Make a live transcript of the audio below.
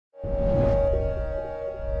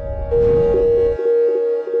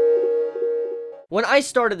When I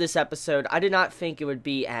started this episode, I did not think it would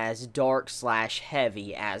be as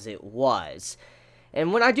dark/heavy as it was.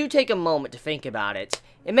 And when I do take a moment to think about it,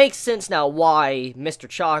 it makes sense now why Mr.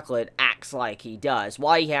 Chocolate acts like he does.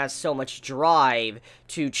 Why he has so much drive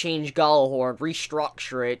to change Gallahorn,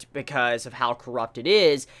 restructure it because of how corrupt it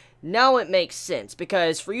is. Now it makes sense,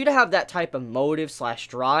 because for you to have that type of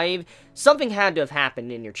motive/drive, something had to have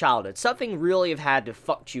happened in your childhood. Something really have had to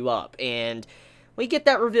fucked you up, and we get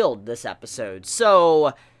that revealed this episode.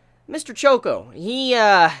 So, Mr. Choco, he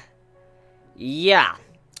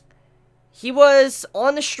was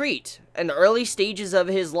on the street in the early stages of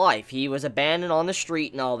his life. He was abandoned on the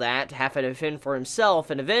street and all that, having to fend for himself,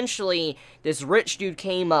 and eventually this rich dude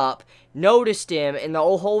came up, noticed him, and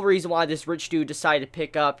the whole reason why this rich dude decided to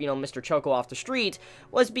pick up, Mr. Choco off the street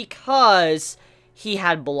was because he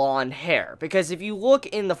had blonde hair. Because if you look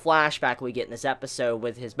in the flashback we get in this episode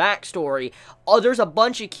with his backstory, there's a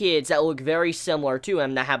bunch of kids that look very similar to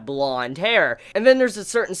him that have blonde hair. And then there's a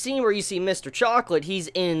certain scene where you see Mr. Chocolate, he's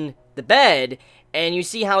in the bed, and you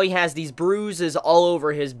see how he has these bruises all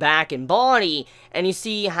over his back and body, and you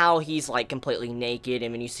see how he's like completely naked,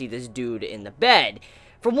 and then you see this dude in the bed.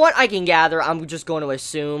 From what I can gather, I'm just going to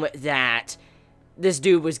assume that this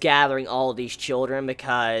dude was gathering all of these children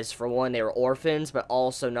because, for one, they were orphans, but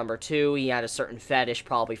also, number two, he had a certain fetish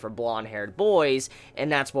probably for blonde-haired boys,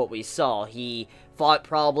 and that's what we saw. He thought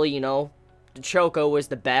probably, Choco was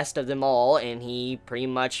the best of them all, and he pretty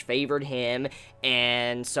much favored him,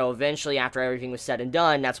 and so eventually, after everything was said and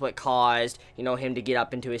done, that's what caused, him to get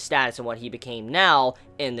up into his status and what he became now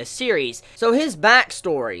in the series. So his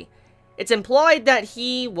backstory, it's implied that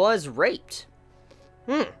he was raped.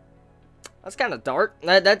 That's kind of dark.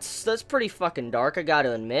 That's pretty fucking dark, I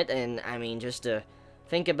gotta admit. And, I mean, just to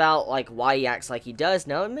think about, like, why he acts like he does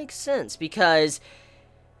now, it makes sense. Because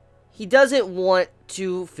he doesn't want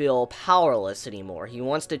to feel powerless anymore. He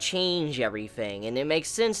wants to change everything. And it makes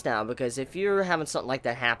sense now, because if you're having something like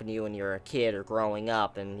that happen to you when you're a kid or growing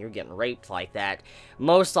up and you're getting raped like that,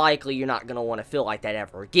 most likely you're not going to want to feel like that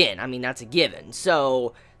ever again. I mean, that's a given.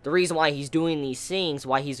 So the reason why he's doing these things,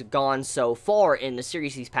 why he's gone so far in the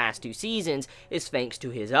series these past 2 seasons, is thanks to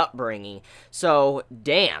his upbringing. So,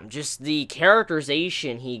 damn, just the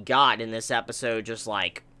characterization he got in this episode, just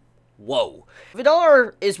like, whoa.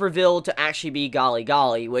 Vidar is revealed to actually be Golly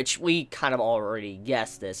Golly, which we kind of already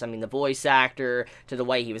guessed this. I mean, the voice actor, to the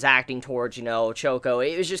way he was acting towards, Choco,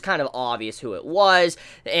 it was just kind of obvious who it was,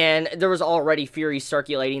 and there was already theories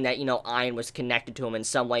circulating that, Iron was connected to him in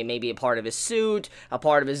some way, maybe a part of his suit, a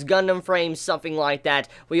part of his Gundam frame, something like that.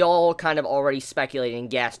 We all kind of already speculated and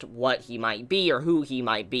guessed what he might be, or who he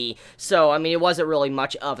might be, so, I mean, it wasn't really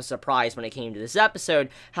much of a surprise when it came to this episode.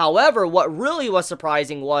 However, what really was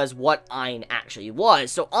surprising was what Ein actually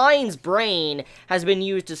was. So Ein's brain has been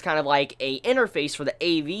used as kind of like a interface for the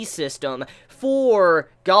AV system for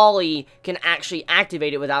Golly can actually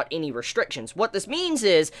activate it without any restrictions. What this means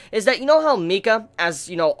is that, how Mika, as,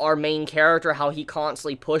 our main character, how he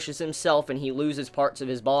constantly pushes himself and he loses parts of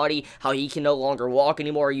his body, how he can no longer walk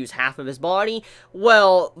anymore or use half of his body?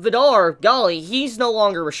 Well, Vidar, Golly, he's no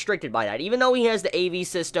longer restricted by that. Even though he has the AV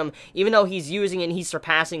system, even though he's using it and he's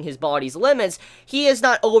surpassing his body's limits, he is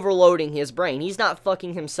not overloading his brain. He's not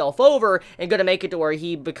fucking himself over and gonna make it to where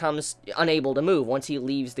he becomes unable to move once he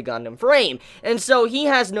leaves the Gundam frame. And so he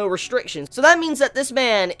has no restrictions. So that means that this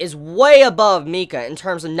man is way above Mika in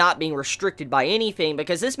terms of not being restricted by anything,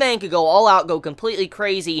 because this man could go all out, go completely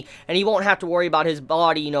crazy, and he won't have to worry about his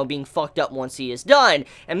body, being fucked up once he is done.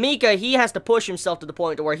 And Mika, he has to push himself to the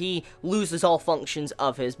point to where he loses all functions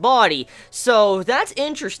of his body. So that's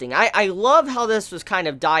interesting. I love how this was kind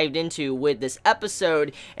of dived into with this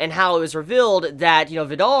episode, and how it was revealed that,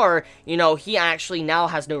 Vidar, he actually now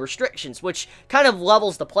has no restrictions, which kind of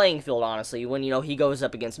levels the playing field, honestly, when, he goes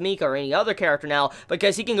up against Mika or any other character now,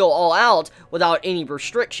 because he can go all out without any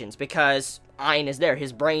restrictions, because Ein is there.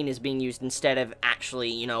 His brain is being used instead of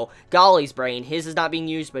actually, Golly's brain. His is not being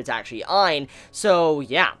used, but it's actually Ein. So,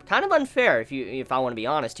 yeah, kind of unfair, if I want to be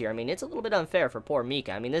honest here. I mean, it's a little bit unfair for poor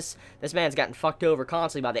Mika. I mean, this man's gotten fucked over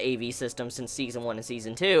constantly by the AV system since Season 1 and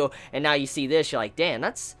Season 2, and now you see this, you're like, damn,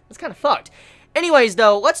 that's kind of fucked. Anyways,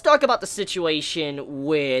 though, let's talk about the situation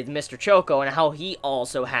with Mr. Choco and how he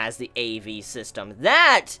also has the AV system.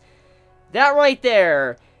 That right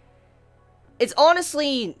there, it's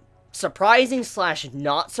honestly surprising slash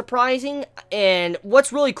not surprising. And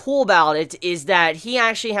what's really cool about it is that he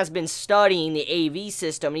actually has been studying the AV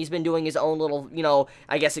system, and he's been doing his own little, you know,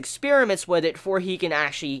 I guess experiments with it before he can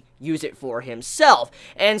actually use it for himself.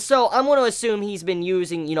 And so I'm going to assume he's been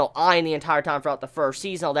using, you know, Iron the entire time throughout the first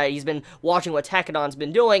season, all that he's been watching what Tekadon's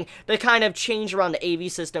been doing to kind of change around the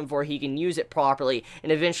AV system before he can use it properly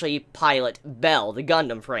and eventually pilot Bael, the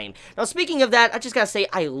Gundam frame. Now, speaking of that, I just gotta say,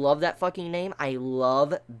 I love that fucking name. I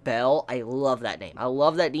love Bael. I love that name. I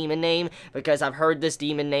love that demon name because I've heard this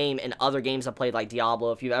demon name in other games I've played, like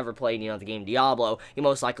Diablo. If you've ever played, you know, the game Diablo, you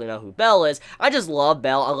most likely know who Bael is. I just love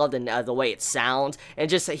Bael. I love the way it sounds, and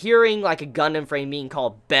just hearing, like, a Gundam frame being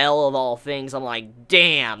called Bael of all things, I'm like,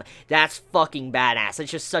 damn, that's fucking badass.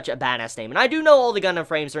 It's just such a badass name. And I do know all the Gundam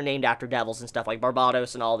frames are named after devils and stuff, like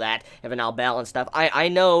Barbados and all that, and now Bael and stuff. I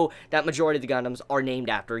know that majority of the Gundams are named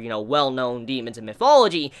after, you know, well-known demons in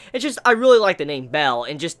mythology. It's just, I really like the name Bael,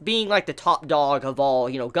 and just being, like, the top dog of all,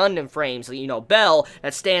 you know, Gundam frames, you know, Bael,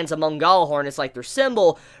 that stands among Gjallarhorn, it's like their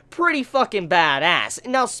symbol, pretty fucking badass.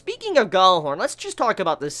 Now, speaking of Gjallarhorn, let's just talk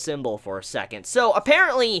about this symbol for a second. So,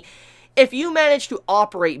 apparently, if you manage to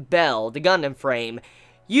operate Bael, the Gundam frame,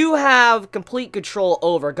 you have complete control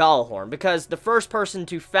over Gjallarhorn, because the first person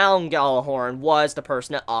to found Gjallarhorn was the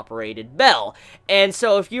person that operated Bael. And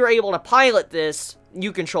so if you're able to pilot this,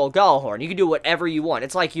 you control Gjallarhorn. You can do whatever you want.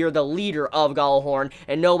 It's like you're the leader of Gjallarhorn,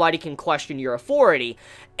 and nobody can question your authority.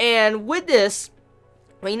 And with this,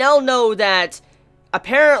 we now know that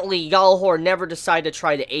apparently Gjallarhorn never decided to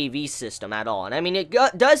try the AV system at all. And I mean, it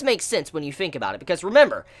does make sense when you think about it, because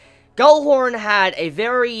remember, Gjallarhorn had a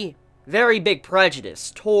very big prejudice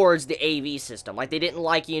towards the AV system. Like, they didn't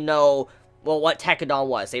like, you know, well, what Tekadon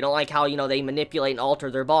was. They don't like how, you know, they manipulate and alter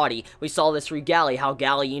their body. We saw this through Gali, how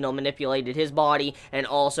Gali, you know, manipulated his body, and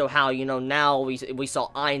also how, you know, now we saw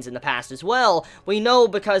Ainz in the past as well. We know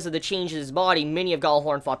because of the change in his body, many of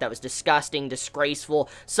Gjallarhorn thought that was disgusting, disgraceful,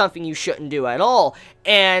 something you shouldn't do at all.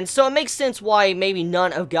 And so it makes sense why maybe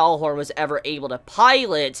none of Gjallarhorn was ever able to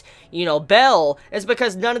pilot, you know, Bael, is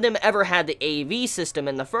because none of them ever had the AV system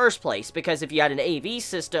in the first place. Because if you had an AV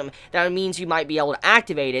system, that means you might be able to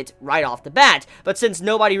activate it right off the bat. But since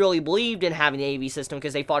nobody really believed in having the AV system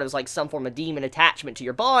because they thought it was like some form of demon attachment to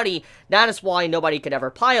your body, that is why nobody could ever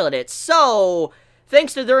pilot it. So,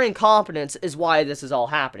 thanks to their incompetence is why this is all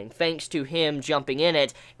happening. Thanks to him jumping in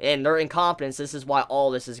it and their incompetence, this is why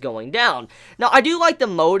all this is going down. Now, I do like the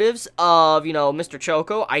motives of, you know, Mr.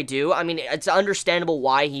 Choco. I do. I mean, it's understandable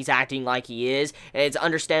why he's acting like he is. And it's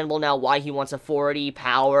understandable now why he wants authority,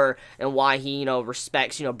 power, and why he, you know,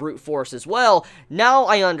 respects, you know, brute force as well. Now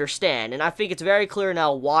I understand. And I think it's very clear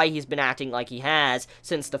now why he's been acting like he has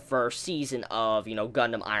since the first season of, you know,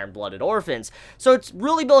 Gundam Iron-Blooded Orphans. So it's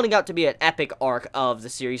really building up to be an epic arc of the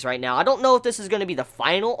series right now. I don't know if this is going to be the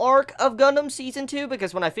final arc of Gundam Season 2,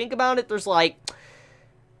 because when I think about it, there's like,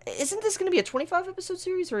 isn't this going to be a 25 episode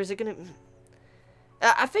series, or is it going to...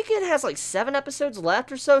 I think it has like 7 episodes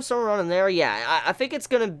left or so, somewhere around in there. Yeah, I think it's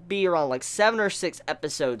going to be around like 7 or 6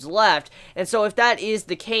 episodes left. And so if that is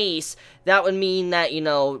the case, that would mean that, you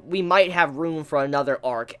know, we might have room for another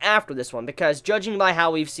arc after this one. Because judging by how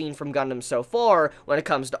we've seen from Gundam so far, when it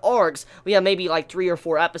comes to arcs, we have maybe like 3 or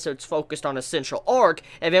 4 episodes focused on a central arc,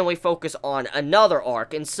 and then we focus on another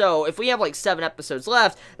arc. And so if we have like 7 episodes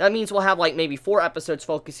left, that means we'll have like maybe 4 episodes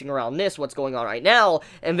focusing around this, what's going on right now,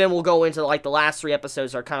 and then we'll go into like the last 3 episodes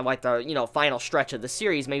are kind of like the, you know, final stretch of the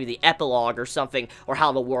series, maybe the epilogue or something, or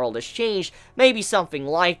how the world has changed, maybe something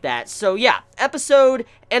like that. So yeah, episode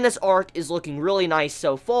and this arc is looking really nice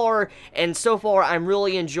so far, and so far I'm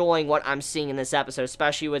really enjoying what I'm seeing in this episode,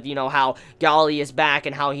 especially with, you know, how Gali is back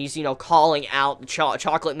and how he's, you know, calling out the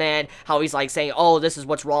Chocolate Man, how he's like saying, oh, this is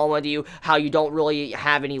what's wrong with you, how you don't really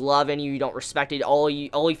have any love in you, you don't respect it,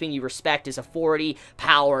 only thing you respect is authority,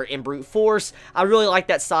 power, and brute force. I really like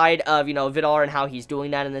that side of, you know, Vidar and how he's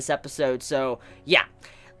doing that in this episode. So yeah,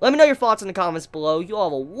 let me know your thoughts in the comments below. You all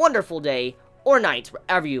have a wonderful day or night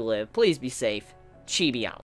wherever you live. Please be safe. Chibi out.